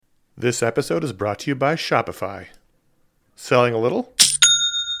This episode is brought to you by Shopify. Selling a little?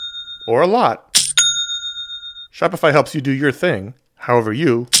 Or a lot? Shopify helps you do your thing, however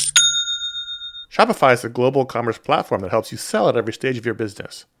you. Shopify is a global commerce platform that helps you sell at every stage of your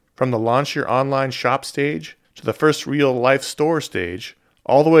business. From the launch your online shop stage, to the first real-life store stage,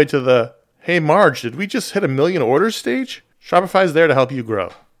 all the way to the, hey Marge, did we just hit 1 million orders stage? Shopify's there to help you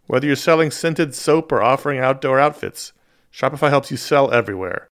grow. Whether you're selling scented soap or offering outdoor outfits, Shopify helps you sell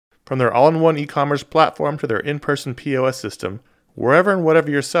everywhere. From their all-in-one e-commerce platform to their in-person POS system, wherever and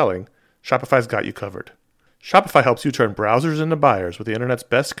whatever you're selling, Shopify's got you covered. Shopify helps you turn browsers into buyers with the internet's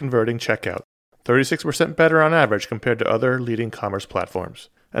best converting checkout, 36% better on average compared to other leading commerce platforms.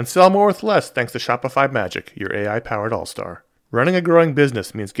 And sell more with less thanks to Shopify Magic, your AI-powered all-star. Running a growing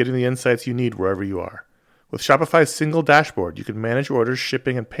business means getting the insights you need wherever you are. With Shopify's single dashboard, you can manage orders,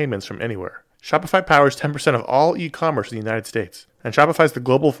 shipping, and payments from anywhere. Shopify powers 10% of all e-commerce in the United States. And Shopify's the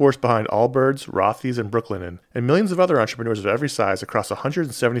global force behind Allbirds, Rothy's, and Brooklinen, and millions of other entrepreneurs of every size across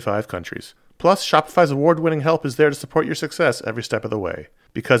 175 countries. Plus, Shopify's award-winning help is there to support your success every step of the way.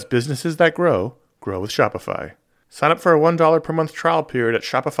 Because businesses that grow, grow with Shopify. Sign up for a $1 per month trial period at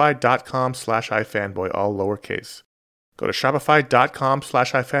shopify.com/ifanboy, all lowercase. Go to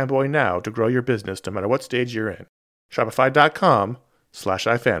shopify.com/ifanboy now to grow your business no matter what stage you're in.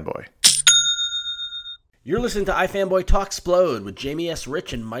 Shopify.com/ifanboy. You're listening to iFanboy Talksplode with Jamie S.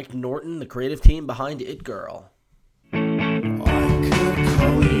 Rich and Mike Norton, the creative team behind It Girl. I could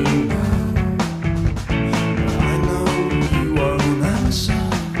call you now, but I know you won't answer,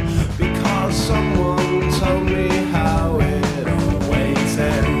 because someone told me how it always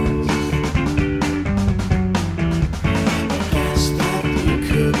ends. I guess that you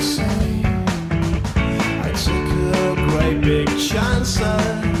could say I took a great big chance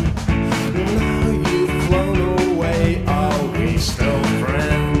and now you've flown away. Are we still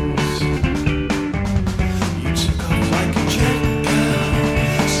friends? You took off like a jet,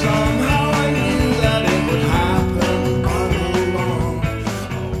 girl. Somehow I knew that it would happen all along.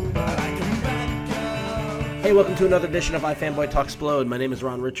 Oh, but I can bet, girl. Hey, welcome to another edition of iFanboy Talksplode. My name is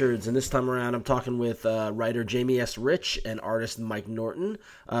Ron Richards, and this time around I'm talking with writer Jamie S. Rich and artist Mike Norton,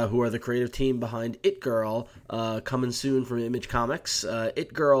 who are the creative team behind It Girl, coming soon from Image Comics.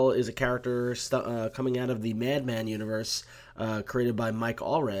 It Girl is a character coming out of the Madman universe, created by Mike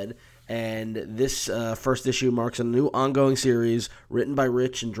Allred, and this first issue marks a new ongoing series written by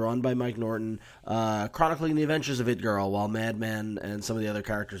Rich and drawn by Mike Norton, chronicling the adventures of It Girl while Madman and some of the other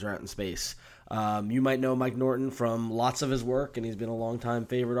characters are out in space. You might know Mike Norton from lots of his work, and he's been a longtime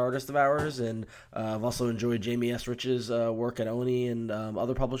favorite artist of ours, and I've also enjoyed Jamie S. Rich's work at Oni and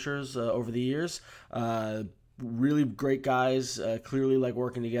other publishers over the years. Really great guys, clearly like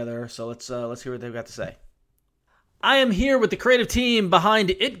working together, so let's hear what they've got to say. I am here with the creative team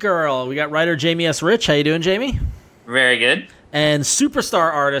behind It Girl. We got writer Jamie S. Rich. How you doing, Jamie? Very good. And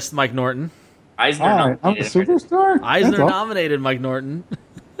superstar artist Mike Norton. Eisner Hi, I'm a nominated. superstar? Eisner That's nominated Mike Norton.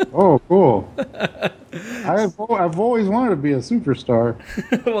 Oh, cool. I've always wanted to be a superstar.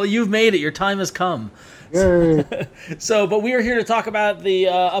 Well, you've made it. Your time has come. Yay. But we are here to talk about the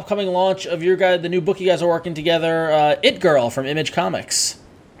upcoming launch of the new book you guys are working together, It Girl from Image Comics.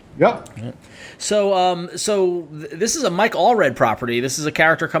 Yep. So this is a Mike Allred property. This is a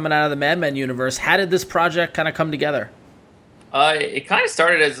character coming out of the Madman universe. How did this project kind of come together? It kind of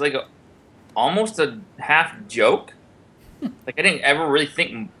started as almost a half joke. I didn't ever really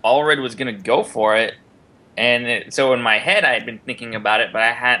think Allred was going to go for it. And so in my head, I had been thinking about it, but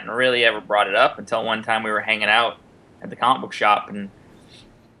I hadn't really ever brought it up until one time we were hanging out at the comic book shop. And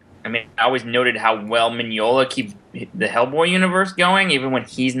I always noted how well Mignola keeps the Hellboy universe going, even when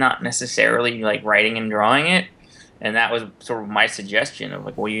he's not necessarily writing and drawing it. And that was sort of my suggestion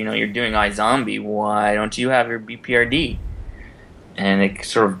of you're doing iZombie, why don't you have your BPRD? And it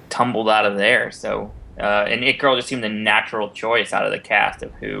sort of tumbled out of there. So. And It Girl just seemed the natural choice out of the cast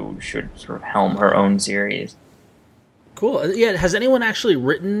of who should sort of helm her own series. Cool. Yeah, has anyone actually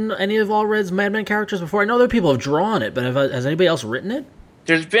written any of Allred's Madman characters before? I know other people have drawn it, but has anybody else written it?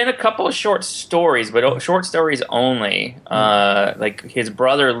 There's been a couple of short stories, but short stories only. His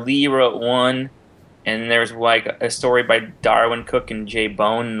brother Lee wrote one, and there's a story by Darwin Cook and Jay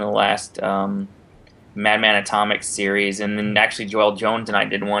Bone in the last Madman Atomic series, and then actually Joel Jones and I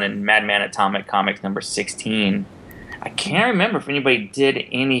did one in Madman Atomic Comics number 16. I can't remember if anybody did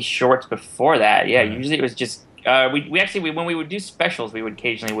any shorts before that. Yeah, usually it was just we actually when we would do specials, we would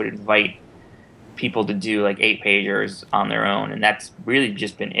occasionally invite people to do 8-pagers on their own, and that's really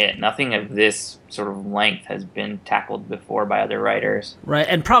just been it. Nothing of this sort of length has been tackled before by other writers. Right,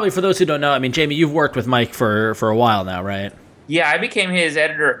 and probably for those who don't know, Jamie, you've worked with Mike for a while now, right? Yeah, I became his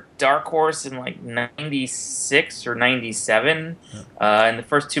editor at Dark Horse in like 96 or 97. And the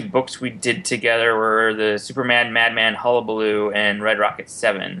first two books we did together were the Superman, Madman, Hullabaloo, and Red Rocket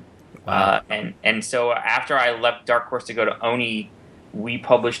 7. Wow. And so after I left Dark Horse to go to Oni, we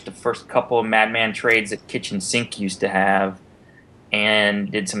published the first couple of Madman trades that Kitchen Sink used to have and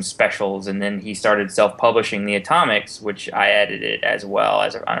did some specials. And then he started self-publishing the Atomics, which I edited as well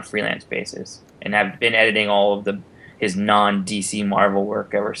as on a freelance basis. And have been editing all of his non-DC Marvel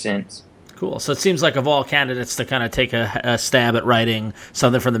work ever since. Cool. So it seems like of all candidates to kind of take a stab at writing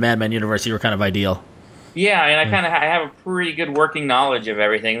something from the Madman universe, you were kind of ideal. Yeah, and I have a pretty good working knowledge of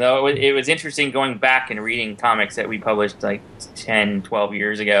everything, though. It was interesting going back and reading comics that we published like 10, 12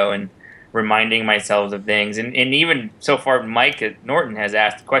 years ago and reminding myself of things. And even so far, Mike Norton has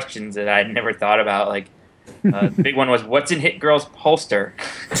asked questions that I'd never thought about. Like, the big one was, what's in Hit Girl's holster?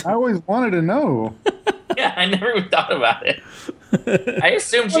 I always wanted to know. Yeah, I never even thought about it. I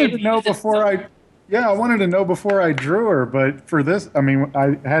assumed I wanted she'd to know before I. Yeah, I wanted to know before I drew her, but for this, I mean,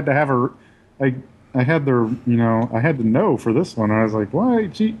 I had to have her. I had I had to know for this one. I was like, why?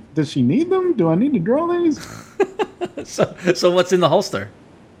 Does she need them? Do I need to draw these? So what's in the holster?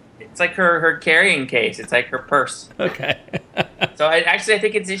 It's like her carrying case. It's like her purse. Okay. So I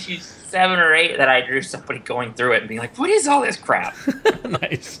think it's issue 7 or 8 that I drew somebody going through it and being like, what is all this crap?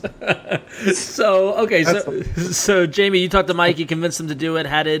 Nice. So Jamie, you talked to Mike, you convinced him to do it.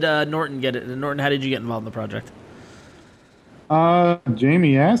 How did Norton get it? Norton, how did you get involved in the project?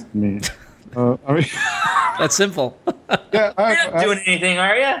 Jamie asked me. I mean, That's simple. yeah, You're not doing anything,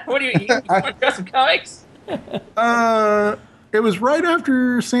 are you? What do you want to draw some comics? It was right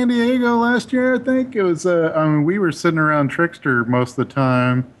after San Diego last year, I think. It was. We were sitting around Trickster most of the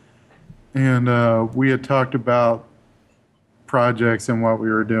time, and we had talked about projects and what we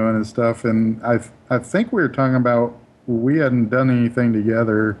were doing and stuff. And I think we were talking about we hadn't done anything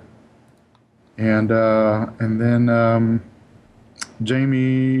together, and then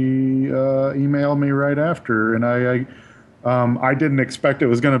Jamie emailed me right after, and I didn't expect it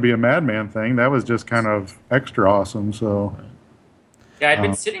was going to be a Madman thing. That was just kind of extra awesome. So. Yeah, I'd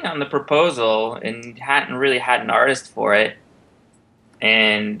been sitting on the proposal and hadn't really had an artist for it,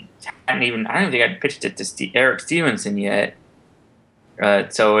 and I don't think I'd pitched it to Eric Stevenson yet.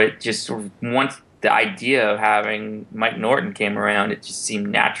 So it just sort of, once the idea of having Mike Norton came around, it just seemed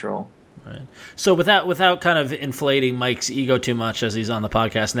natural. Right. So without kind of inflating Mike's ego too much as he's on the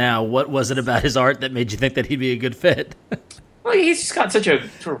podcast now, what was it about his art that made you think that he'd be a good fit? Well, he's just got such a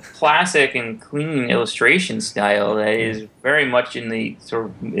sort of classic and clean illustration style that is very much in the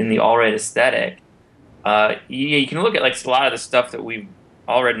Allred aesthetic. You can look at like a lot of the stuff that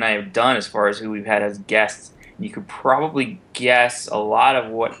Allred and I have done as far as who we've had as guests. You could probably guess a lot of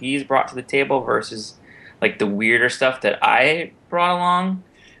what he's brought to the table versus like the weirder stuff that I brought along.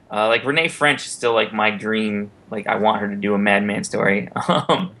 Like Renee French is still like my dream. Like I want her to do a Madman story.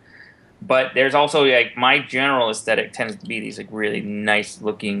 But there's also like my general aesthetic tends to be these like really nice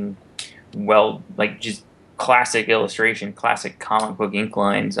looking, just classic illustration, classic comic book ink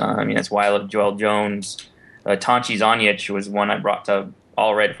lines. That's why I love Joel Jones. Tanchi Zonyich was one I brought to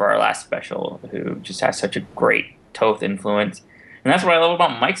Allred for our last special, who just has such a great Toth influence. And that's what I love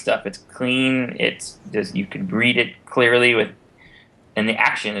about Mike's stuff. It's clean. It's just, you can read it clearly and the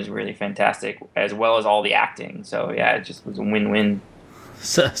action is really fantastic, as well as all the acting. So yeah, it just was a win-win.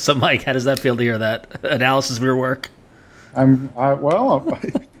 So Mike, how does that feel to hear that analysis of your work? It's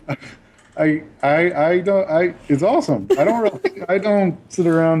awesome. I don't sit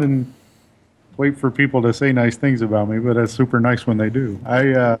around and wait for people to say nice things about me, but it's super nice when they do.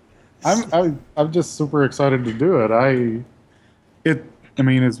 I'm just super excited to do it.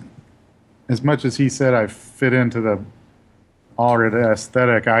 As much as he said I fit into the Allred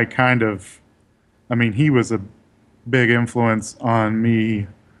aesthetic, he was a big influence on me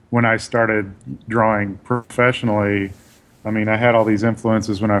when I started drawing professionally. I had all these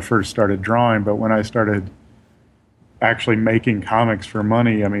influences when I first started drawing, but when I started actually making comics for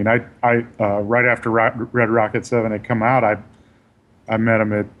money, I right after Red Rocket 7 had come out, I met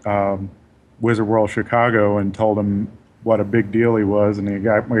him at Wizard World Chicago and told him what a big deal he was, and he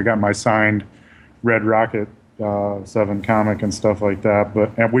got my signed Red Rocket 7 comic and stuff like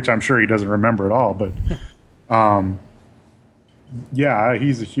that, which I'm sure he doesn't remember at all, but yeah,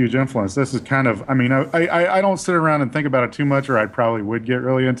 he's a huge influence. This is kind of, I don't sit around and think about it too much, or I probably would get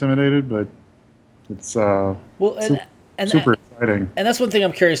really intimidated, but it's super exciting. writing. And that's one thing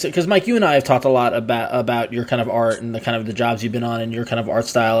I'm curious, because Mike, you and I have talked a lot about your kind of art and the kind of the jobs you've been on and your kind of art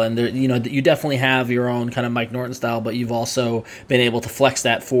style, and there, you definitely have your own kind of Mike Norton style, but you've also been able to flex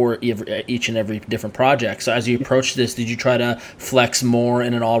that for each and every different project. So as you approach this, did you try to flex more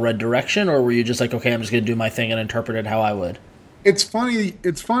in an Allred direction, or were you just like, okay, I'm just going to do my thing and interpret it how I would? It's funny.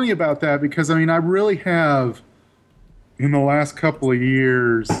 It's funny about that because I really have in the last couple of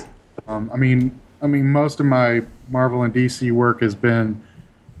years. Most of my Marvel and DC work has been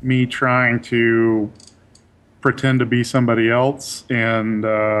me trying to pretend to be somebody else, and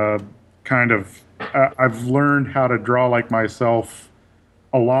I've learned how to draw like myself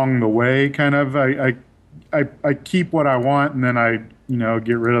along the way. Kind of, I keep what I want, and then I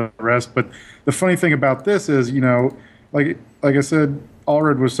get rid of the rest. But the funny thing about this is, like I said,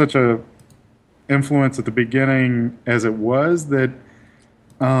 Allred was such a influence at the beginning as it was that.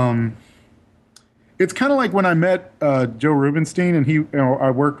 It's kind of like when I met Joe Rubinstein, and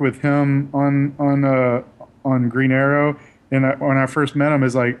I worked with him on Green Arrow. And when I first met him,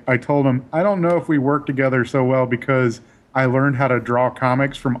 I told him, I don't know if we work together so well because I learned how to draw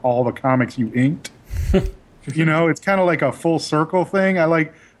comics from all the comics you inked. It's kind of like a full circle thing.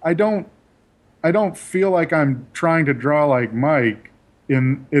 I don't feel like I'm trying to draw like Mike,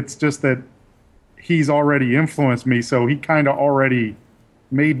 and it's just that he's already influenced me, so he kind of already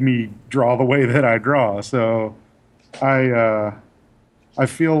made me draw the way that I draw. So I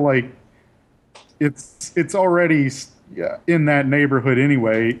feel like it's already in that neighborhood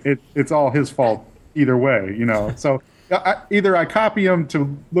anyway. It's all his fault either way, So either I copy him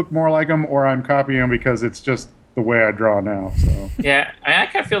to look more like him, or I'm copying him because it's just the way I draw now. So yeah, I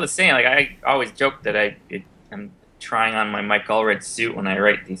kind of feel the same. Like I always joke that I'm trying on my Mike Allred suit when I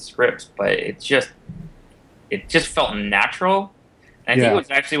write these scripts, but it just felt natural. And I think it was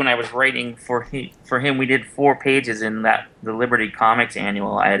actually when I was writing for him, we did 4 pages in the Liberty Comics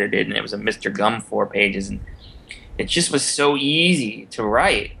annual I edited, and it was a Mr. Gum 4 pages, and it just was so easy to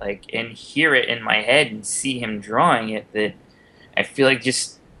write, and hear it in my head and see him drawing it, that I feel like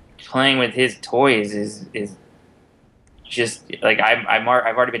just playing with his toys is just I've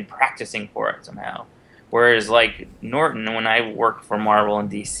already been practicing for it somehow. Whereas like Norton, when I worked for Marvel and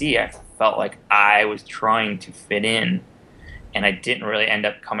DC, I felt like I was trying to fit in. And I didn't really end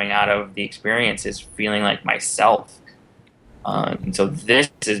up coming out of the experiences feeling like myself. And so this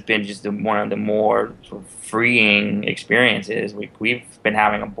has been just one of the more sort of freeing experiences. We've been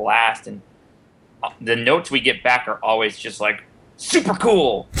having a blast, and the notes we get back are always just like super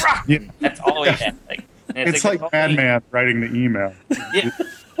cool. Yeah. That's all we get. It's like Madman writing the email. Yeah,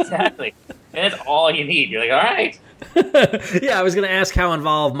 exactly. And that's all you need. You're like, all right. Yeah, I was going to ask how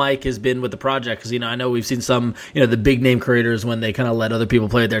involved Mike has been with the project, because I know we've seen some the big name creators when they kind of let other people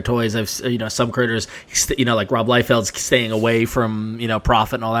play with their toys. I've some creators like Rob Liefeld's staying away from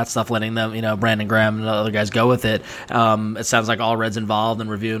profit and all that stuff, letting them Brandon Graham and other guys go with it. It sounds like Allred's involved in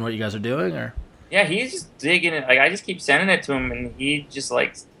reviewing what you guys are doing, or yeah, he's just digging it. I just keep sending it to him, and he just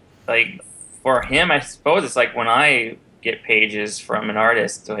like for him, I suppose it's like when I get pages from an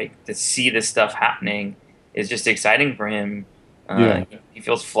artist, to see this stuff happening is just exciting for him. He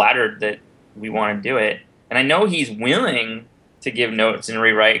feels flattered that we want to do it. And I know he's willing to give notes and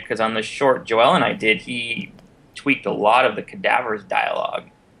rewrite, because on the short Joel and I did, he tweaked a lot of the Cadavers dialogue.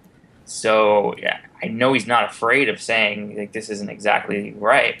 So, yeah, I know he's not afraid of saying, this isn't exactly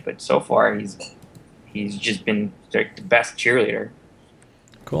right, but so far he's just been the best cheerleader.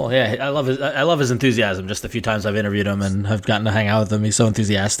 Cool. Yeah, I love his enthusiasm. Just a few times I've interviewed him and have gotten to hang out with him. He's so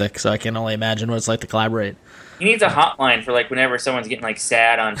enthusiastic. So I can only imagine what it's like to collaborate. He needs a hotline for whenever someone's getting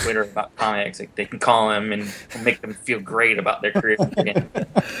sad on Twitter about comics. They can call him and make them feel great about their career.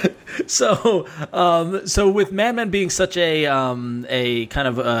 So with Madman being such a kind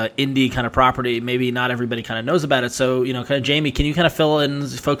of indie kind of property, maybe not everybody kind of knows about it. So kind of Jamie, can you kind of fill in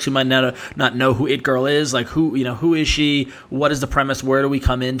folks who might not know who It Girl is? Like who is she? What is the premise? Where do we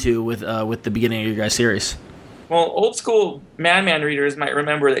come into with the beginning of your guys' series? Well, old school Madman readers might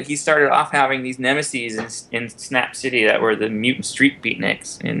remember that he started off having these nemeses in Snap City that were the mutant street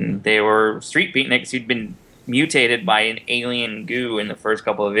beatniks, and they were street beatniks who'd been mutated by an alien goo in the first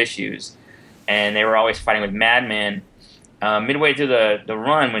couple of issues, and they were always fighting with Madman. Midway through the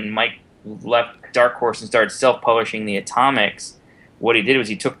run, when Mike left Dark Horse and started self-publishing the Atomics, what he did was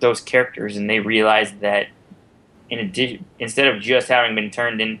he took those characters, and they realized that instead of just having been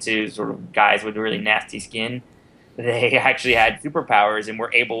turned into sort of guys with really nasty skin, they actually had superpowers and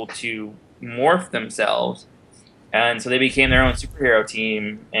were able to morph themselves. And so they became their own superhero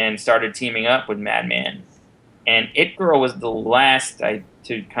team and started teaming up with Madman. And It Girl was the last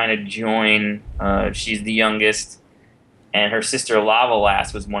to kind of join. She's the youngest. and her sister Lava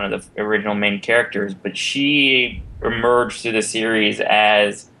Lass was one of the original main characters, but she emerged through the series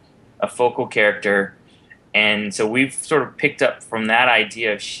as a focal character. And so we've sort of picked up from that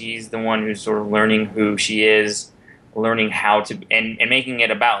idea of she's the one who's sort of learning who she is, learning how to, and making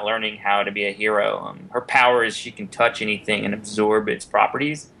it about learning how to be a hero. Her power is she can touch anything and absorb its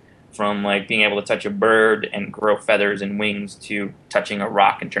properties, from like being able to touch a bird and grow feathers and wings to touching a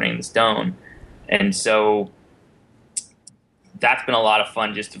rock and turning to stone. And so that's been a lot of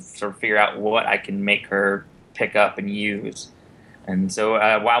fun, just to sort of figure out what I can make her pick up and use. And so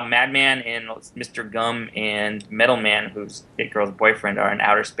while Madman and Mr. Gum and Metal Man, who's It Girl's boyfriend, are in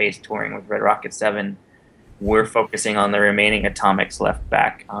outer space touring with Red Rocket 7, we're focusing on the remaining atomics left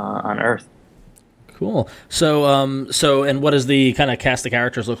back on Earth. Cool. So and what does the kind of cast of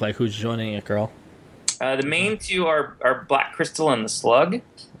characters look like? Who's joining It Girl? The main two are Black Crystal and the Slug.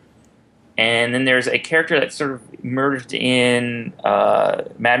 And then there's a character that sort of merged in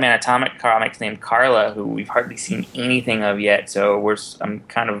Madman Atomic Comics named Carla, who we've hardly seen anything of yet. So I'm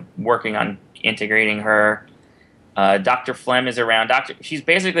kind of working on integrating her. Dr. Flem is around. She's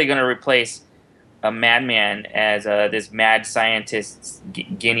basically going to replace a Madman as this mad scientist's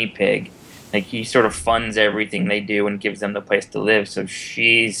guinea pig. Like, he sort of funds everything they do and gives them the place to live. So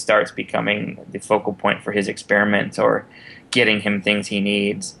she starts becoming the focal point for his experiments or getting him things he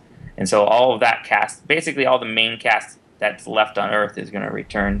needs. And so all of that cast, basically all the main cast that's left on Earth, is going to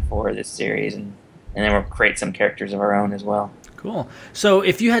return for this series. And then we'll create some characters of our own as well. Cool. So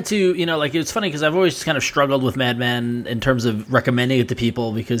if you had to, like, it's funny because I've always kind of struggled with Madman in terms of recommending it to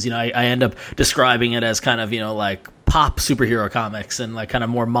people because, I end up describing it as kind of, like pop superhero comics and like kind of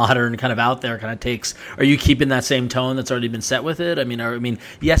more modern, kind of out there kind of takes. Are you keeping that same tone that's already been set with it? I mean,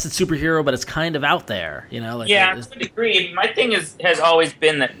 yes, it's superhero, but it's kind of out there, Like, yeah, to a degree. My thing has always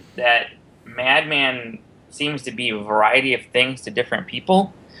been that Madman seems to be a variety of things to different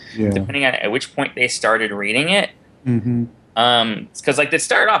people, depending on at which point they started reading it. Mm-hmm. It's because like it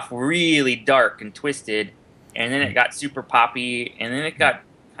started off really dark and twisted, and then it got super poppy, and then it got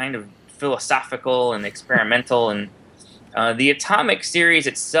kind of philosophical and experimental. And the Atomic series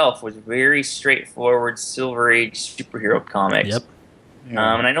itself was very straightforward Silver Age superhero comics. Yep.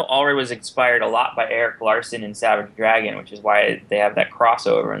 Yeah. And I know Allred was inspired a lot by Eric Larson and Savage Dragon, which is why they have that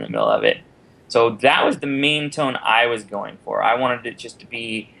crossover in the middle of it. So that was the main tone I was going for. I wanted it just to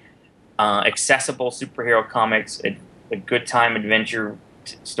be accessible superhero comics, a good time adventure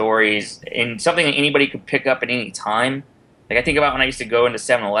stories, and something that anybody could pick up at any time. Like, I think about when I used to go into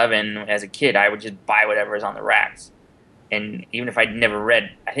 7-Eleven as a kid, I would just buy whatever was on the racks. And even if I'd never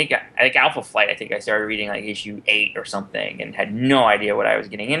read, I think Alpha Flight, I started reading like issue 8 or something and had no idea what I was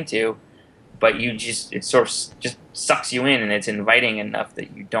getting into. But it sort of just sucks you in, and it's inviting enough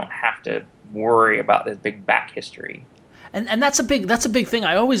that you don't have to worry about this big back history. And that's a big thing.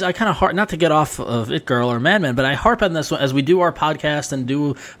 I kind of harp, not to get off of It Girl or Madman, but I harp on this as we do our podcast and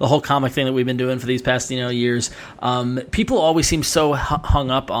do the whole comic thing that we've been doing for these past years. People always seem so hung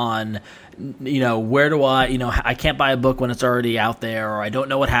up on, where do I can't buy a book when it's already out there, or I don't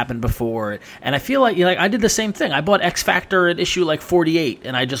know what happened before. And I feel like I did the same thing. I bought X Factor at issue like 48,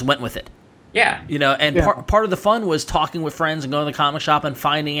 and I just went with it. Yeah. Part of the fun was talking with friends and going to the comic shop and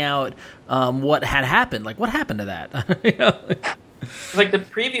finding out what had happened. Like, what happened to that? Like, the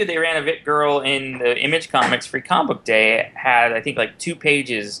preview they ran of It Girl in the Image Comics Free Comic Book Day had, I think, like 2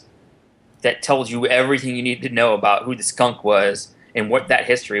 pages that told you everything you needed to know about who the skunk was and what that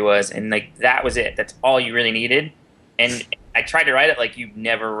history was. And, like, that was it. That's all you really needed. And I tried to write it like you've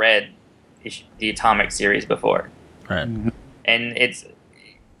never read the Atomic series before. Right. Mm-hmm.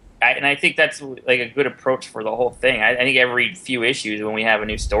 And I think that's like a good approach for the whole thing. I think every few issues when we have a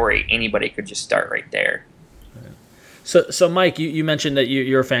new story, anybody could just start right there. So Mike, you mentioned that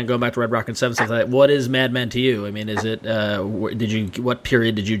you're a fan going back to Red Rocket 7 stuff like that. What is Madman to you? I mean, is it what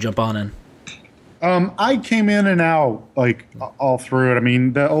period did you jump on in? I came in and out like all through it. I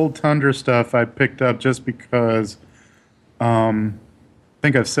mean, the old Tundra stuff I picked up just because. I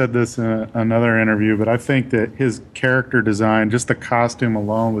think I've said this in another interview, but I think that his character design, just the costume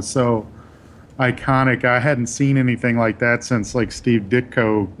alone, was so iconic. I hadn't seen anything like that since like Steve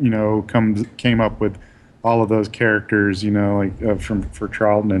Ditko, came up with all of those characters, for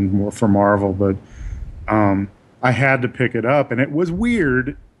Charlton and more for Marvel. But I had to pick it up, and it was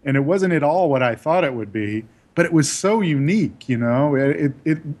weird, and it wasn't at all what I thought it would be. But it was so unique,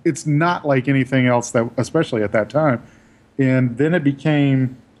 It's not like anything else that, especially at that time. And then it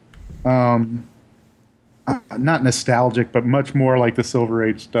became not nostalgic, but much more like the Silver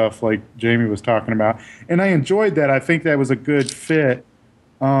Age stuff like Jamie was talking about. And I enjoyed that. I think that was a good fit.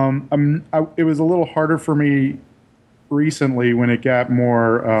 It was a little harder for me recently when it got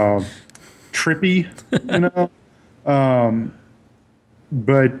more trippy, you know.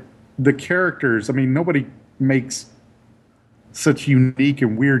 But the characters, I mean, nobody makes such unique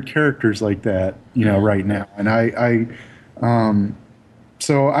and weird characters like that, you know, right now. And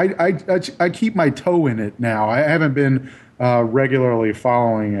so I keep my toe in it now. I haven't been regularly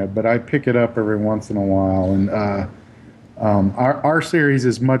following it, but I pick it up every once in a while. And our series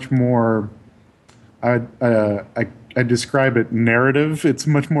is much more. I describe it narrative. It's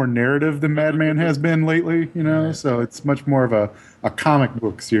much more narrative than Madman has been lately, you know. Right. So it's much more of a comic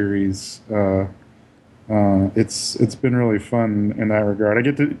book series. It's been really fun in that regard. I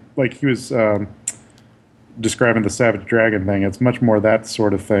get to, like he was describing the Savage Dragon thing. It's much more that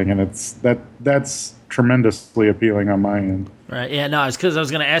sort of thing, and that's tremendously appealing on my end. Right. Yeah. No. It's because I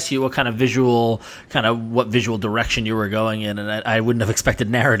was going to ask you what visual direction you were going in, and I wouldn't have expected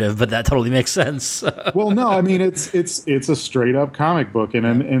narrative, but that totally makes sense. Well, no. I mean, it's a straight up comic book,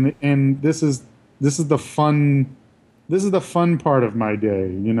 and this is the fun. This is the fun part of my day.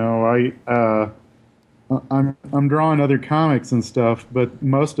 You know, I'm drawing other comics and stuff, but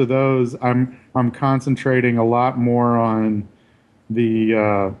most of those I'm concentrating a lot more on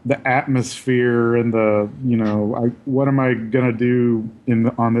the atmosphere and the, you know, what am I gonna do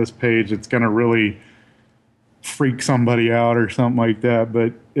on this page? It's gonna really freak somebody out or something like that.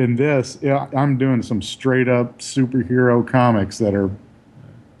 But in this, yeah, I'm doing some straight up superhero comics that are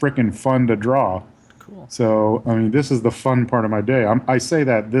freaking fun to draw. Cool. So I mean, this is the fun part of my day. I say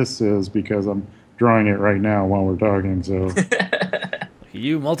that this is because I'm drawing it right now while we're talking. So.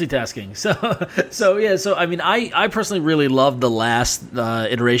 You multitasking. So I mean, I personally really loved the last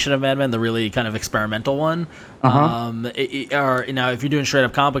iteration of Madman, the really kind of experimental one. Uh-huh. Now, if you're doing straight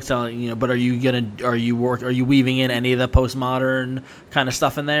up comic selling, you know, but are you weaving in any of the postmodern kind of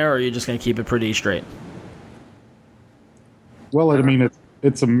stuff in there, or are you just going to keep it pretty straight? Well, I mean,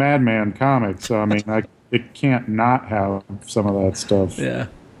 it's a Madman comic, so I mean, it can't not have some of that stuff. Yeah.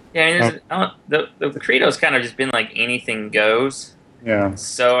 Yeah, I mean, the credo's kind of just been like anything goes. Yeah.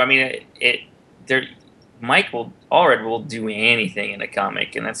 So I mean, Mike Allred will do anything in a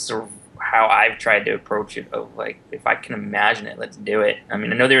comic, and that's sort of how I've tried to approach it. Of like, if I can imagine it, let's do it. I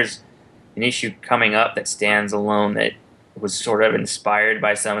mean, I know there's an issue coming up that stands alone that was sort of inspired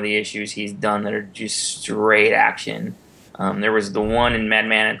by some of the issues he's done that are just straight action. There was the one in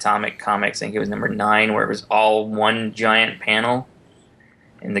Madman Atomic Comics, I think it was number 9, where it was all one giant panel.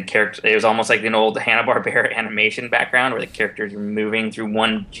 And the character, it was almost like an old Hanna-Barbera animation background where the characters were moving through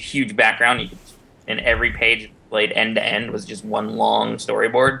one huge background. And every page played end to end was just one long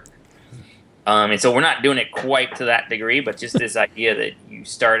storyboard. And so we're not doing it quite to that degree, but just this idea that you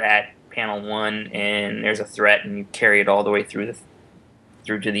start at panel 1 and there's a threat and you carry it all the way through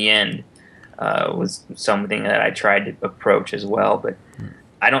to the end was something that I tried to approach as well. But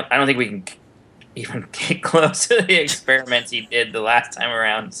I don't think we can even get close to the experiments he did the last time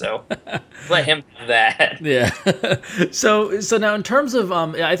around, so let him do that. Yeah. So now in terms of,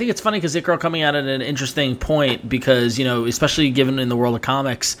 I think it's funny because It Girl coming out at an interesting point because, you know, especially given in the world of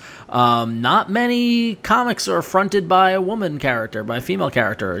comics, not many comics are fronted by a woman character, by a female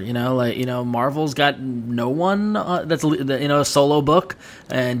character. You know, like, you know, Marvel's got no one that's, you know, a solo book,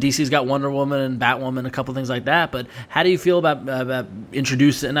 and DC's got Wonder Woman and Batwoman, a couple things like that. But how do you feel about not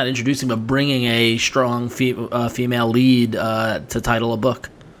introducing, but bringing a strong female lead to title a book?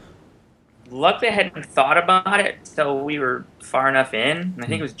 Luckily, I hadn't thought about it until we were far enough in. And I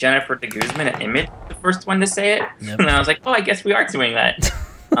think it was Jennifer de Guzman at Image, the first one to say it. Yep. And I was like, oh, I guess we are doing that.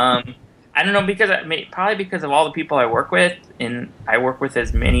 I don't know, probably because of all the people I work with, and I work with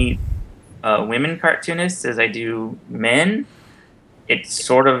as many women cartoonists as I do men. It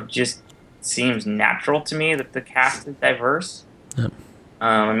sort of just seems natural to me that the cast is diverse. Yep.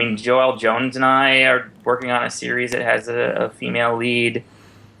 I mean, Joelle Jones and I are working on a series that has a female lead.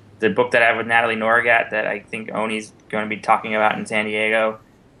 The book that I have with Natalie Norgat that I think Oni's going to be talking about in San Diego.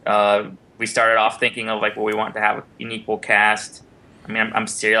 We started off thinking of like, well, we want to have an equal cast. I mean, I'm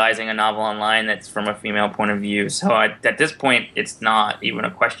serializing a novel online that's from a female point of view. So at this point, it's not even a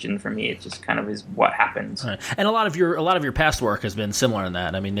question for me. It just kind of is what happens. Right. And a lot of your past work has been similar in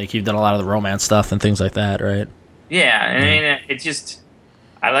that. I mean, like, you've done a lot of the romance stuff and things like that, right? Yeah, I mean, it's just,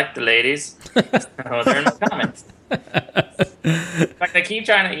 I like the ladies. So they're in the comments. In fact, I keep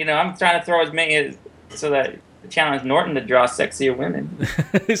trying to, I'm trying to throw as many so that the challenge Norton to draw sexier women.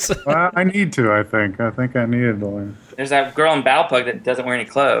 Well, I need to, I think. I think I need to learn. There's that girl in Balpug that doesn't wear any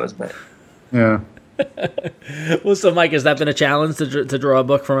clothes, but... Yeah. Well, so Mike, has that been a challenge to draw a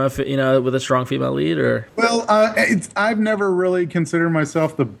book from with a strong female lead, or? Well, I've never really considered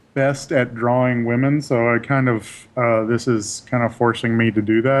myself the best at drawing women, so I kind of this is kind of forcing me to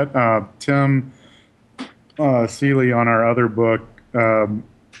do that. Tim Seeley on our other book,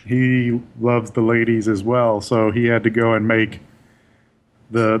 he loves the ladies as well, so he had to go and make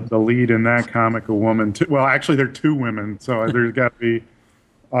the lead in that comic a woman too. Well, actually, they're two women, so there's got to be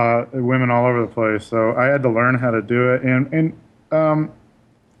women all over the place. So I had to learn how to do it, and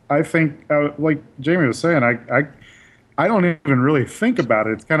I think, like Jamie was saying, I don't even really think about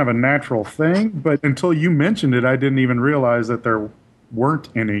it. It's kind of a natural thing, but until you mentioned it, I didn't even realize that there weren't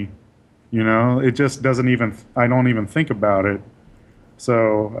any. You know, it just doesn't even. I don't even think about it.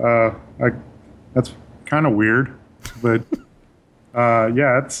 So that's kind of weird, but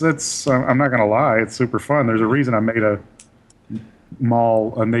yeah, it's. I'm not gonna lie, it's super fun. There's a reason I made a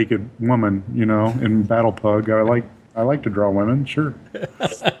naked woman, you know, in Battle Pug. I like to draw women, sure.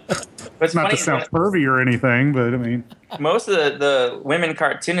 It's not to sound pervy or anything, but I mean, most of the women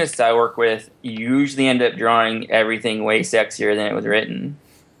cartoonists I work with usually end up drawing everything way sexier than it was written.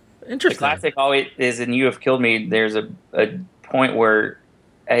 Interesting. The classic always is in You Have Killed Me. There's a point where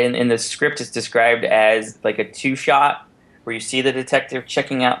in the script it's described as like a two-shot where you see the detective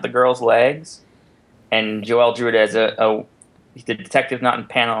checking out the girl's legs, and Joel drew it as the detective not in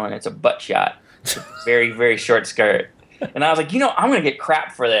panel, and it's a butt shot. It's a very, very short skirt. And I was like, I'm going to get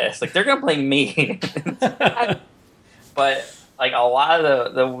crap for this. Like, they're going to blame me. But, like, a lot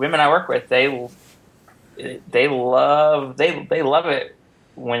of the women I work with, they love it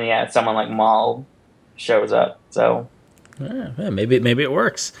when someone like Maul shows up. So yeah, maybe it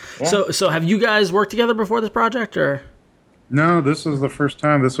works. Yeah. So have you guys worked together before this project, or? No, this was the first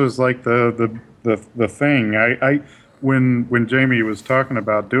time. This was like the thing. I when Jamie was talking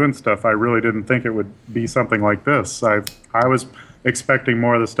about doing stuff, I really didn't think it would be something like this. I was expecting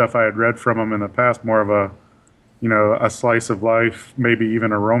more of the stuff I had read from him in the past, more of a slice of life, maybe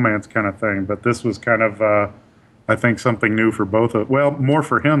even a romance kind of thing. But this was kind of, I think, something new for both of. Well, more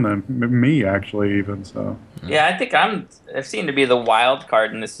for him than me, actually, even so. Yeah, I think I seem to be the wild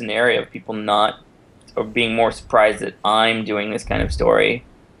card in this scenario of people not or being more surprised that I'm doing this kind of story,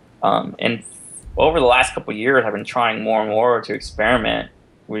 and. Over the last couple of years, I've been trying more and more to experiment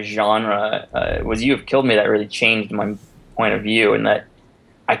with genre. It was You Have Killed Me that really changed my point of view, and that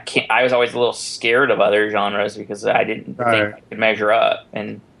I was always a little scared of other genres because I didn't think I could measure up.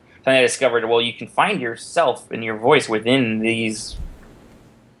 And then I discovered, well, you can find yourself and your voice within these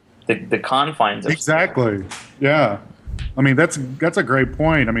the confines of exactly. Yeah, I mean that's a great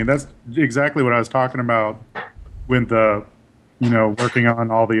point. I mean that's exactly what I was talking about with the. Working on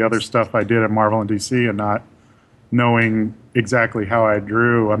all the other stuff I did at Marvel and DC and not knowing exactly how I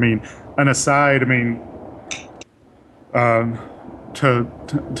drew. I mean, an aside, to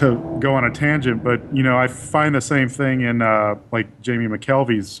go on a tangent, but, I find the same thing in, like Jamie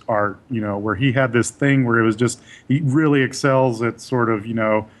McKelvey's art, where he had this thing where it was just, he really excels at sort of,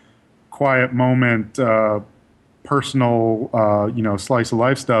 quiet moment, personal, slice of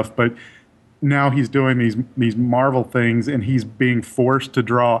life stuff, but now he's doing these Marvel things, and he's being forced to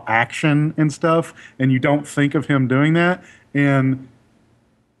draw action and stuff, and you don't think of him doing that. And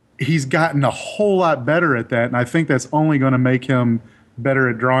he's gotten a whole lot better at that, and I think that's only going to make him better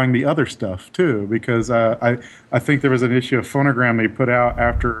at drawing the other stuff too. Because I think there was an issue of Phonogram they put out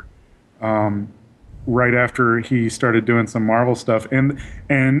after, right after he started doing some Marvel stuff, and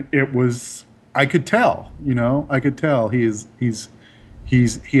it was I could tell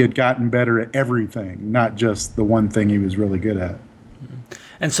he had gotten better at everything, not just the one thing he was really good at.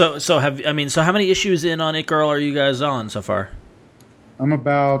 And so how many issues in on It Girl are you guys on so far? I'm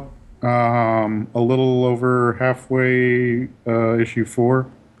about a little over halfway, issue 4.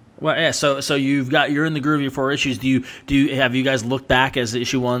 Well, yeah. So you're in the groove of your 4 issues. Have you guys looked back as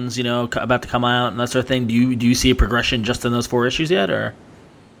issue 1's about to come out and that sort of thing? Do you see a progression just in those 4 issues yet, or?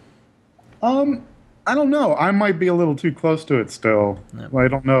 I don't know. I might be a little too close to it still. Yep. I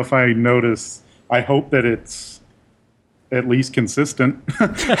don't know if I notice. I hope that it's at least consistent.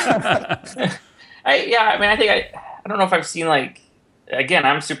 I don't know if I've seen, like, again,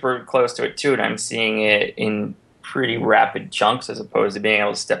 I'm super close to it too, and I'm seeing it in pretty rapid chunks as opposed to being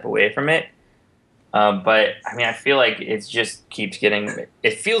able to step away from it. But I feel like it just keeps getting.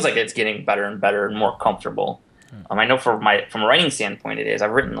 It feels like it's getting better and better and more comfortable. I know from a writing standpoint it is.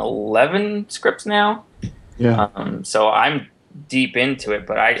 I've written 11 scripts now. Yeah. So I'm deep into it,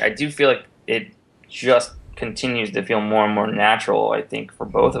 but I do feel like it just continues to feel more and more natural, I think, for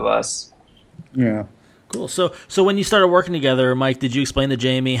both of us. Yeah. Cool. So when you started working together, Mike, did you explain to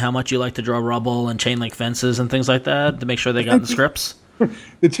Jamie how much you like to draw rubble and chain link fences and things like that to make sure they got in the scripts?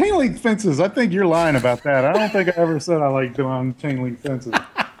 The chain link fences, I think you're lying about that. I don't think I ever said I like doing chain link fences.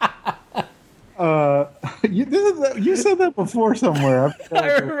 You said that before somewhere.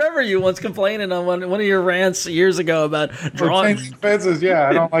 I remember you once complaining on one of your rants years ago about drawing fences. Yeah,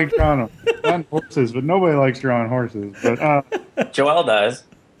 I don't like drawing horses, but nobody likes drawing horses. But Joel does.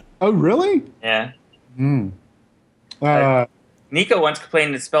 oh, really? Yeah. Nico once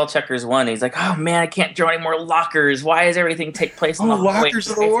complained that Spell Checkers won. He's like, "Oh man, I can't draw any more lockers. Why does everything take place in the hallway?" Lockers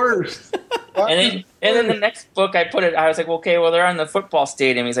are the worst. And then the next book I was like, okay, well they're on the football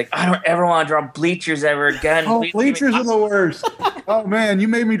stadium. He's like, I don't ever want to draw bleachers ever again. Oh, bleachers are the worst. Oh man, you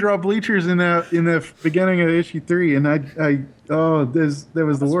made me draw bleachers in the beginning of issue 3, and that was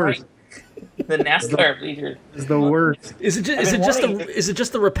the worst. Right. The NASCAR bleachers is the worst. Is it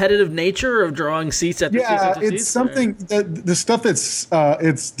just the repetitive nature of drawing seats at the yeah? It's seats, something the stuff that's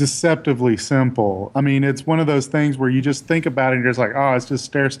it's deceptively simple. I mean, it's one of those things where you just think about it and you're just like, oh, it's just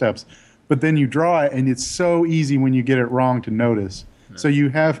stair steps. But then you draw it, and it's so easy when you get it wrong to notice. No. So you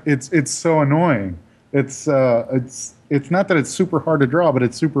have it's so annoying. It's not that it's super hard to draw, but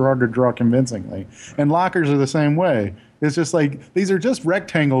it's super hard to draw convincingly. And lockers are the same way. It's just like these are just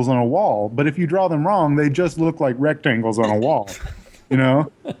rectangles on a wall, but if you draw them wrong, they just look like rectangles on a wall. You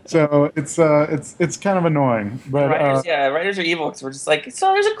know, so it's kind of annoying. But writers are evil because we're just like,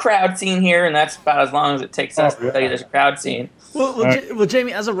 so there's a crowd scene here, and that's about as long as it takes us to tell you there's a crowd scene. Well,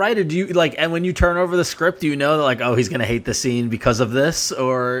 Jamie, as a writer, do you like, and when you turn over the script, do you know that like, oh, he's gonna hate the scene because of this,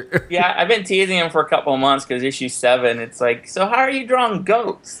 or? Yeah, I've been teasing him for a couple of months because issue 7, it's like, so how are you drawing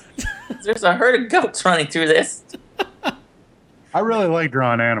goats? There's a herd of goats running through this. I really like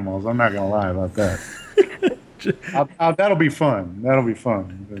drawing animals. I'm not gonna lie about that. That'll be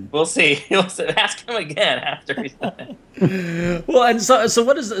fun. We'll see. Ask him again after he's done. Well, and so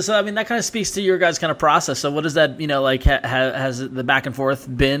what is so? I mean, that kind of speaks to your guys' kind of process. So, what is that? You know, like has the back and forth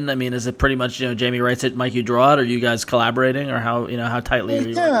been? I mean, is it pretty much Jamie writes it, Mike you draw it, or are you guys collaborating, or how tightly are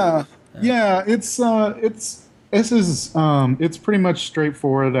you? Yeah. It's pretty much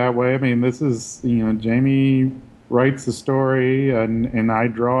straightforward that way. I mean, this is Jamie writes the story and I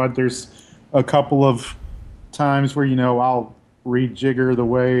draw it. There's a couple of times where I'll rejigger the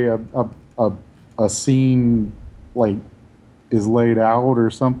way a scene like is laid out or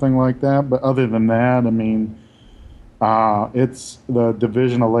something like that, but other than that, I mean, it's the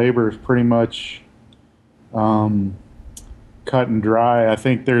division of labor is pretty much cut and dry. I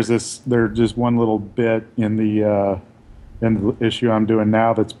think there's just one little bit in the issue I'm doing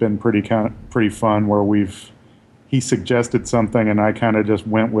now that's been pretty fun where he suggested something and I kind of just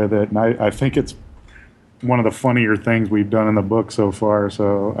went with it, and I think it's one of the funnier things we've done in the book so far.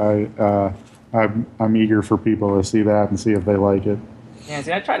 So I'm eager for people to see that and see if they like it. Yeah,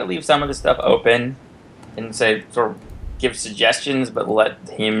 see, I try to leave some of the stuff open and say sort of give suggestions, but let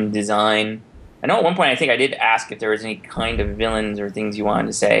him design. I know at one point I think I did ask if there was any kind of villains or things you wanted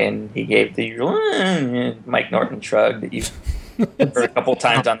to say, and he gave the usual Mike Norton shrug that you heard a couple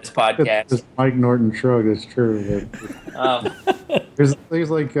times on this podcast. This Mike Norton shrug is true. There's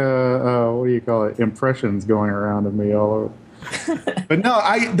like what do you call it? Impressions going around of me all over. But no,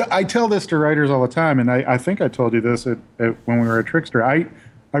 I tell this to writers all the time, and I think I told you this when we were at Trickster. I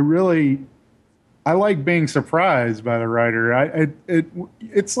like being surprised by the writer.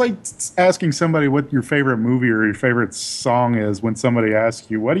 It's like asking somebody what your favorite movie or your favorite song is when somebody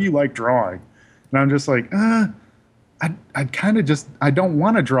asks you, "What do you like drawing?" And I'm just like, I kind of I don't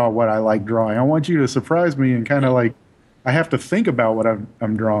want to draw what I like drawing. I want you to surprise me and kind of like, I have to think about what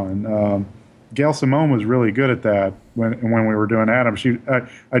I'm drawing. Gail Simone was really good at that when we were doing Adam.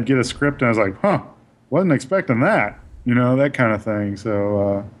 I'd get a script and I was like, wasn't expecting that, that kind of thing.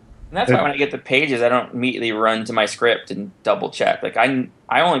 So, and that's why when I get the pages, I don't immediately run to my script and double check. Like I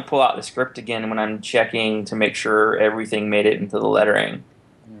only pull out the script again when I'm checking to make sure everything made it into the lettering.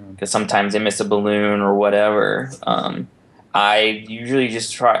 Because sometimes I miss a balloon or whatever. I usually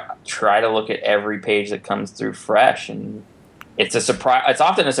just try to look at every page that comes through fresh, and it's a surprise. It's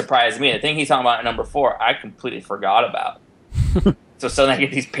often a surprise to me. The thing he's talking about in number 4, I completely forgot about. So suddenly I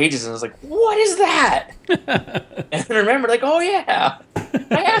get these pages, and I was like, "What is that?" And then I remember, like, "Oh yeah,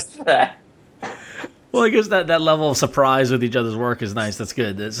 I asked for that." Well, I guess that level of surprise with each other's work is nice. That's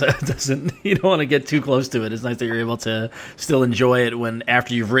good. You don't want to get too close to it. It's nice that you're able to still enjoy it when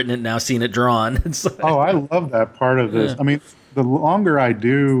after you've written it now seen it drawn. I love that part of this. Yeah. I mean, the longer I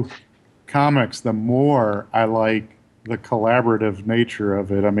do comics, the more I like the collaborative nature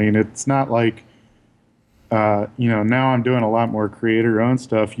of it. I mean, it's not like, now I'm doing a lot more creator-owned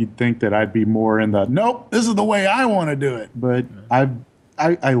stuff. You'd think that I'd be more in the, nope, this is the way I want to do it. But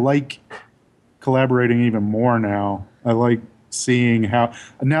I like collaborating even more now. I like seeing how,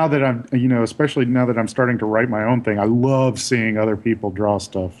 now that I'm, especially now that I'm starting to write my own thing, I love seeing other people draw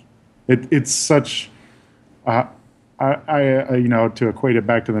stuff. it's such. To equate it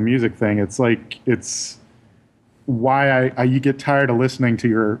back to the music thing, it's like it's why you get tired of listening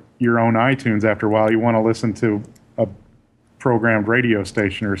to your own iTunes after a while. You want to listen to a programmed radio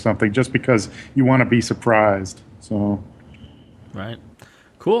station or something just because you want to be surprised. So, right.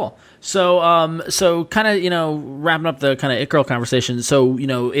 Cool. So, so kind of, wrapping up the kind of It Girl conversation. So,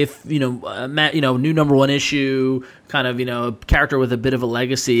 if, Matt, new number one issue, kind of, character with a bit of a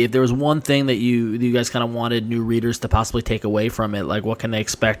legacy. If there was one thing that you guys kind of wanted new readers to possibly take away from it, like what can they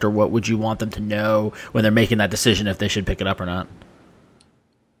expect or what would you want them to know when they're making that decision if they should pick it up or not?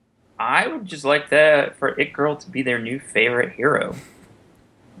 I would just like for It Girl to be their new favorite hero.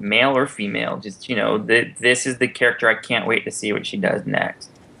 Male or female, just, this is the character I can't wait to see what she does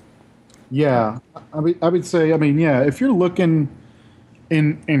next. Yeah, I would say, if you're looking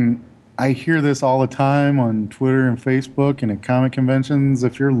in, I hear this all the time on Twitter and Facebook and at comic conventions,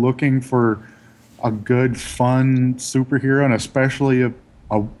 if you're looking for a good, fun superhero, and especially a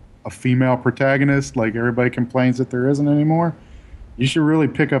female protagonist, like everybody complains that there isn't anymore, you should really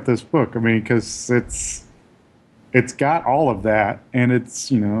pick up this book. Because it's got all of that, and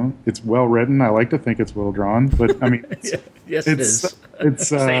it's well written. I like to think it's well drawn, but yes, it is. It's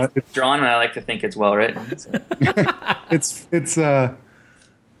drawn, and I like to think it's well written. So.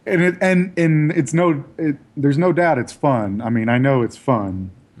 There's no doubt it's fun. I know it's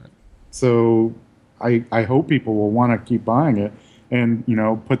fun, so I hope people will want to keep buying it and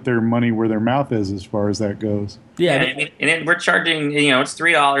put their money where their mouth is as far as that goes. Yeah, and we're charging. It's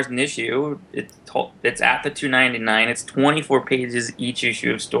 $3 an issue. It's at the $2.99. It's 24 pages each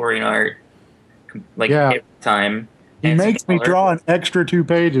issue of story and art, every time. He makes me draw an extra 2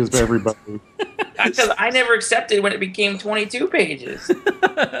 pages for everybody. Because I never accepted when it became 22 pages.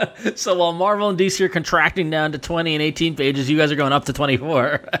 So while Marvel and DC are contracting down to 20 and 18 pages, you guys are going up to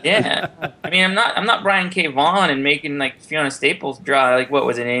 24. Yeah, I'm not Brian K. Vaughan and making Fiona Staples draw what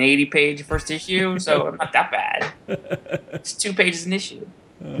was it, an 80-page first issue? So I'm not that bad. It's 2 pages an issue.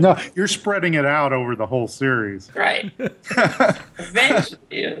 No, you're spreading it out over the whole series. Right. Eventually,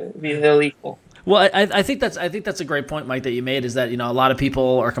 it'll be illegal. Well, I think that's a great point, Mike, that you made. Is that a lot of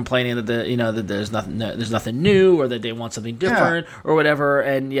people are complaining that that there's nothing new or that they want something different or whatever,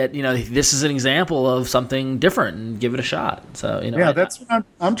 and yet this is an example of something different and give it a shot. So that's what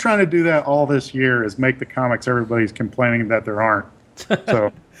I'm trying to do that all this year is make the comics everybody's complaining that there aren't.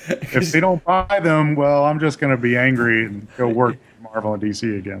 So if they don't buy them, well, I'm just going to be angry and go work Marvel and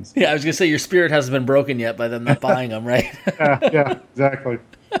DC again. Yeah, I was going to say your spirit hasn't been broken yet by them not buying them, right? yeah, exactly.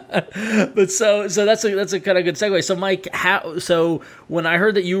 But so that's a kind of good segue. So Mike, so when I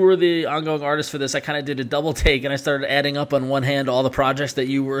heard that you were the ongoing artist for this, I kind of did a double take and I started adding up on one hand all the projects that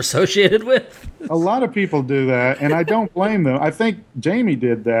you were associated with. A lot of people do that, and I don't blame them. I think Jamie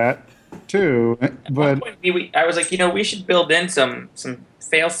did that too. But I was like, we should build in some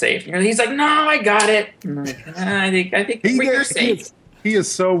fail safe. He's like, no, I got it. I'm like, I think you're safe. He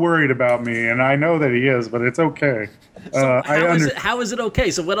is so worried about me, and I know that he is, but it's okay. So how is it okay?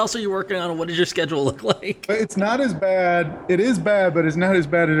 So what else are you working on, and what does your schedule look like? It's not as bad. It is bad, but it's not as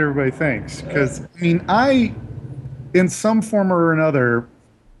bad as everybody thinks. Because, in some form or another,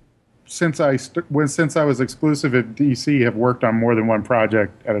 since I was exclusive at DC, have worked on more than one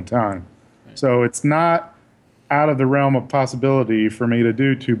project at a time. Right. So it's not out of the realm of possibility for me to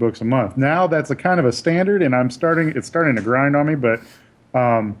do 2 books a month. Now that's a kind of a standard, and it's starting to grind on me, but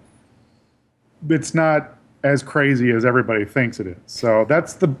it's not as crazy as everybody thinks it is. So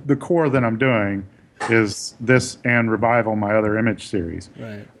that's the core that I'm doing is this and Revival, my other Image series.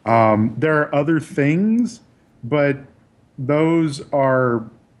 Right. There are other things, but those are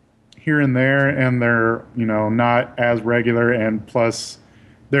here and there, and they're not as regular, and plus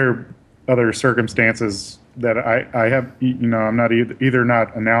there are other circumstances that I have, I'm not either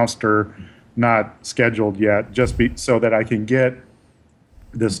not announced or not scheduled yet, so that I can get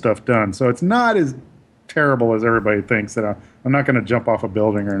this stuff done. So it's not as terrible as everybody thinks. That I'm not going to jump off a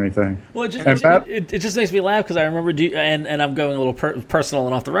building or anything. Well, it just makes me laugh because I remember, and I'm going a little personal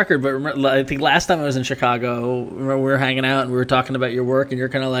and off the record, but I think last time I was in Chicago, remember we were hanging out and we were talking about your work, and you're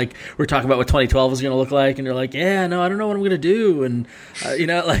kind of like, we're talking about what 2012 is going to look like, and you're like, yeah, no, I don't know what I'm going to do, and I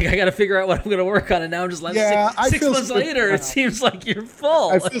got to figure out what I'm going to work on, and now I'm just like, six months later, it seems like you're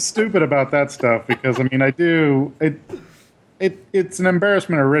full. I feel stupid about that stuff because I do it. It's an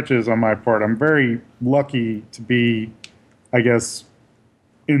embarrassment of riches on my part. I'm very lucky to be, I guess,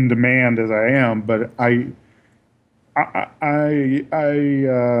 in demand as I am, but I don't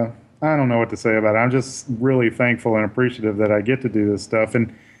know what to say about it. I'm just really thankful and appreciative that I get to do this stuff.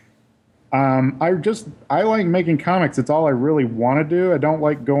 And I like making comics. It's all I really want to do. I don't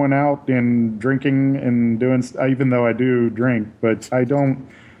like going out and drinking and doing, even though I do drink, but I don't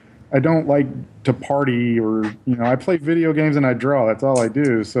like to party or, I play video games and I draw. That's all I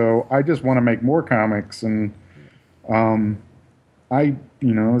do. So I just want to make more comics. And as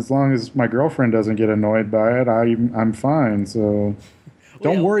long as my girlfriend doesn't get annoyed by it, I'm fine. So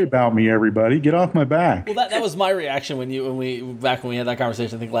don't worry about me, everybody. Get off my back. Well, that was my reaction when we had that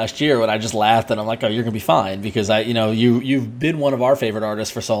conversation, I think last year, when I just laughed and I'm like, oh, you're gonna be fine, because you've been one of our favorite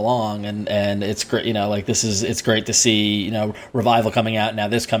artists for so long, and it's great, it's great to see, Revival coming out, now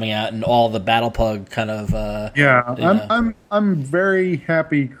this coming out, and all the Battle Pug kind of I'm very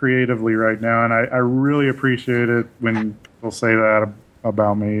happy creatively right now, and I really appreciate it when people say that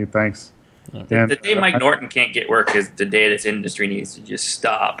about me. Thanks. The day Mike Norton can't get work is the day this industry needs to just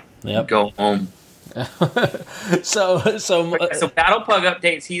stop and go home. So Battle Pug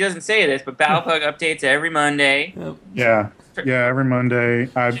updates. He doesn't say this, but Battle Pug updates every Monday. Yeah, every Monday.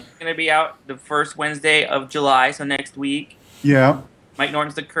 It's going to be out the first Wednesday of July, so next week. Yeah. Mike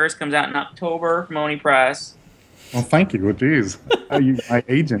Norton's The Curse comes out in October from Oni Press. Well, thank you. Well, geez, you're my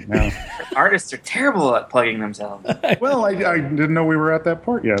agent now. Artists are terrible at plugging themselves. Well, I didn't know we were at that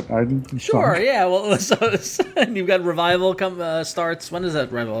part yet. Sure, yeah. Well, so you've got Revival starts. When does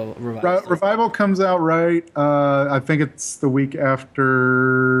that Revival? Revival comes out right. I think it's the week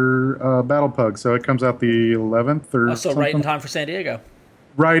after Battle Pug, so it comes out the 11th or. So right in time for San Diego.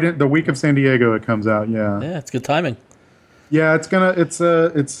 Right, the week of San Diego, it comes out. Yeah. Yeah, it's good timing. Yeah, it's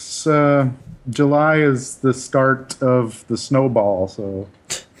July is the start of the snowball, so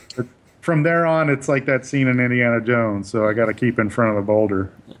from there on, it's like that scene in Indiana Jones. So I got to keep in front of the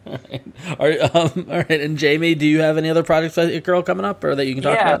boulder. All right. And Jamie, do you have any other projects that It Girl coming up, or that you can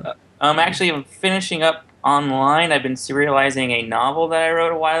talk about? Actually, I'm finishing up online. I've been serializing a novel that I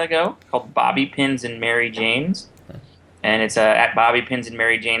wrote a while ago called Bobby Pins and Mary Janes, and it's at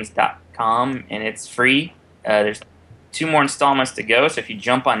bobbypinsandmaryjanes.com, and it's free. There's 2 more installments to go, so if you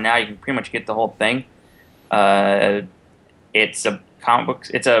jump on now, you can pretty much get the whole thing. It's a comic book.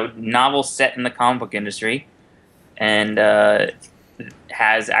 It's a novel set in the comic book industry, and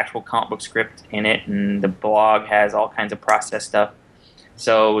has actual comic book script in it, and the blog has all kinds of process stuff.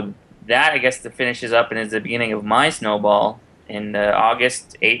 So that, I guess, finishes up and is the beginning of my snowball. And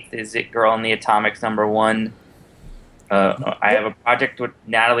August 8th is It Girl and the Atomics #1. I have a project with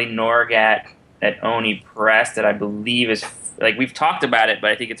Natalie Norgat at Oni Press that I believe is, we've talked about it,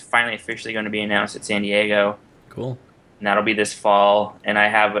 but I think it's finally officially going to be announced at San Diego. Cool. And that'll be this fall. And I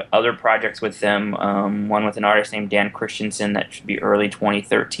have other projects with them, one with an artist named Dan Christensen that should be early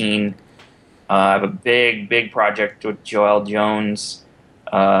 2013. I have a big project with Joelle Jones.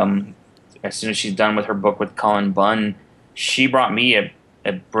 As soon as she's done with her book with Cullen Bunn, she brought me a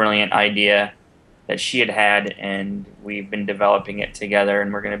brilliant idea that she had, and we've been developing it together,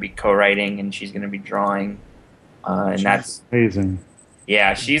 and we're going to be co-writing, and she's going to be drawing, and that's amazing.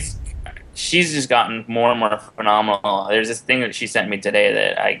 Yeah, she's just gotten more and more phenomenal. There's this thing that she sent me today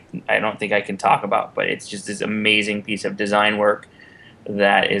that I don't think I can talk about, but it's just this amazing piece of design work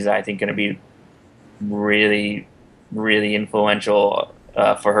that is, I think, going to be really, really influential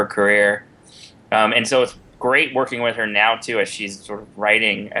for her career, and so it's great working with her now too, as she's sort of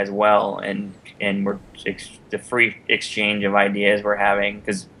writing as well, and we're the free exchange of ideas we're having,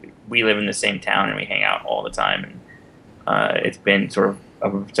 because we live in the same town and we hang out all the time, and it's been sort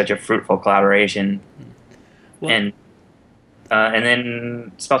of such a fruitful collaboration. Well, and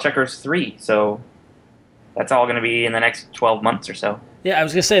then Spellcheckers 3, so that's all going to be in the next 12 months or so. Yeah, I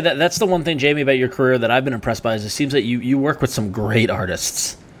was going to say that's the one thing, Jamie, about your career that I've been impressed by, is it seems that you work with some great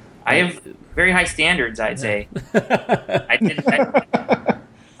artists. I have very high standards, I'd say.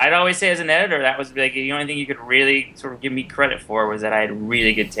 I'd always say as an editor, that was like the only thing you could really sort of give me credit for, was that I had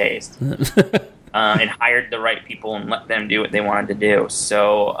really good taste. And hired the right people and let them do what they wanted to do.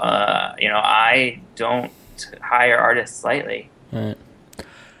 So, I don't hire artists lightly. Right.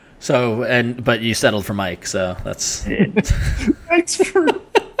 So, but you settled for Mike, so that's... Thanks for...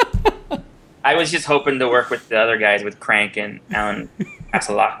 I was just hoping to work with the other guys, with Crank and Alan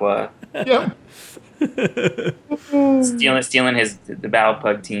Asalakwa. Yep. Stealing the Battle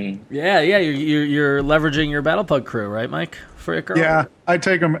Pug team. Yeah, you're leveraging your Battle Pug crew, right, Mike? For It Girl? Yeah, I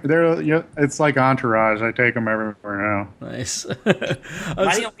take them. It's like Entourage. I take them everywhere now. Nice. Am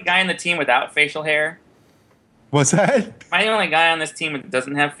I the only guy on the team without facial hair? What's that? Am I the only guy on this team that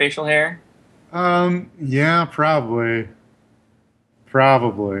doesn't have facial hair? Yeah, probably.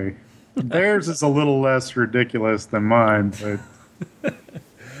 Theirs is a little less ridiculous than mine, but.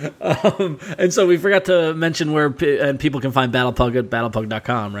 And so we forgot to mention where people can find Battle Pug at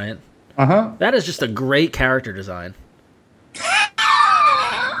battlepug.com, right? That is just a great character design.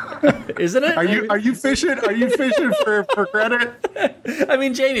 Isn't it? Are you fishing? Are you fishing for credit? I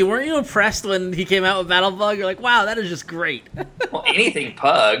mean, Jamie, weren't you impressed when he came out with Battle Bug? You're like, wow, that is just great. Well, anything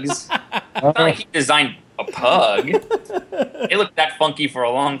pugs. It's not like he designed a pug. It looked that funky for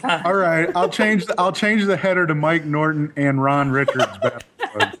a long time. All right, I'll change the header to Mike Norton and Ron Richards.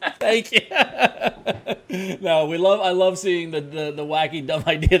 Thank you. No, I love seeing the wacky dumb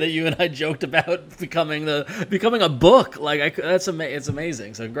idea that you and I joked about becoming a book. Like it's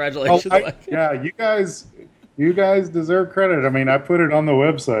amazing. So congratulations. Yeah, you guys deserve credit. I mean, I put it on the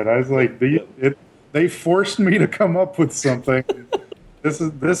website. I was like, they forced me to come up with something. This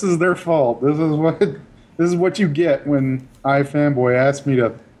is their fault. This is what you get when iFanboy asked me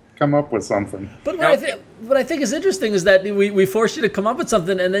to come up with something. But what I think is interesting is that we forced you to come up with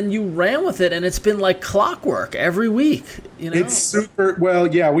something, and then you ran with it, and it's been like clockwork every week. You know, it's super.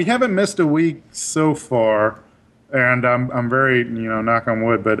 Well, yeah, we haven't missed a week so far, and I'm very knock on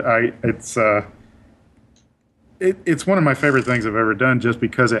wood, but it's one of my favorite things I've ever done, just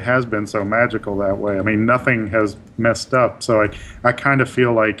because it has been so magical that way. I mean, nothing has messed up, so I kind of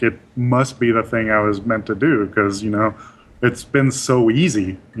feel like it must be the thing I was meant to do, because it's been so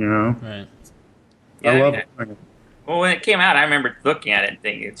easy. Right. Yeah, I love it. Well, when it came out, I remember looking at it and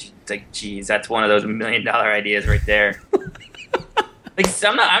thinking, it's like, geez, that's one of those $1 million ideas right there. Like,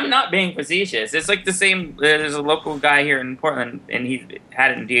 I'm not being facetious. It's like the same. There's a local guy here in Portland, and he's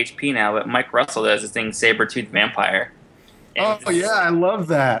had it in DHP now. But Mike Russell does this thing, Saber-Tooth Vampire. And yeah, I love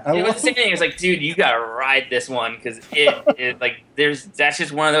that. It was the same thing. It's like, dude, you gotta ride this one, because it like that's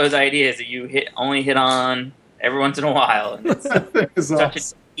just one of those ideas that you only hit on every once in a while. And it's such an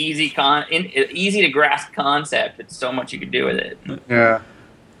easy to grasp concept. It's so much you can do with it. Yeah.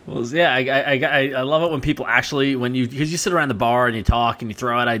 Well, yeah, I love it when people actually, because you sit around the bar and you talk and you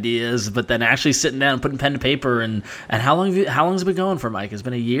throw out ideas, but then actually sitting down and putting pen to paper and how long has it been going for, Mike? It's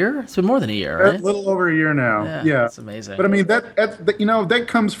been a year? It's been more than a year, right? A little over a year now. Yeah. That's amazing. But I mean, that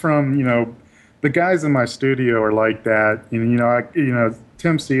comes from, the guys in my studio are like that. And,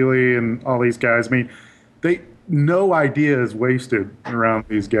 Tim Seeley and all these guys, I mean, no idea is wasted around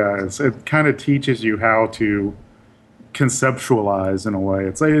these guys. It kind of teaches you how to conceptualize in a way.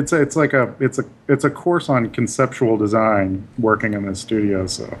 It's a course on conceptual design working in the studio.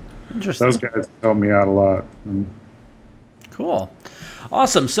 So those guys help me out a lot. Cool.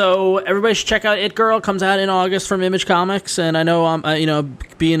 Awesome. So everybody should check out It Girl. It comes out in August from Image Comics, and I know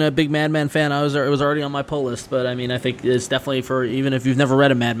being a big Madman fan, it was already on my pull list. But I mean, I think it's definitely for, even if you've never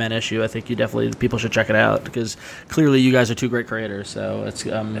read a Madman issue, I think people should check it out, because clearly you guys are two great creators. So it's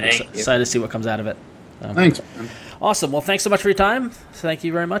excited to see what comes out of it. Thanks, man. Awesome. Well, thanks so much for your time. Thank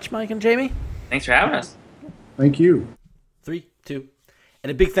you very much, Mike and Jamie. Thanks for having us. Thank you. 3, 2. And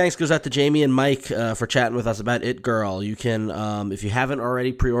a big thanks goes out to Jamie and Mike for chatting with us about It Girl. You can, if you haven't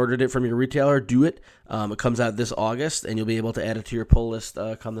already pre-ordered it from your retailer, do it. It comes out this August, and you'll be able to add it to your pull list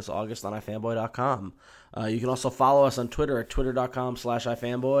come this August on ifanboy.com. You can also follow us on Twitter at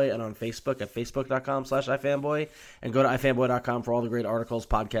twitter.com/ifanboy, and on Facebook at facebook.com/ifanboy, and go to ifanboy.com for all the great articles,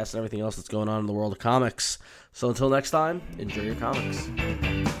 podcasts, and everything else that's going on in the world of comics. So until next time, enjoy your comics.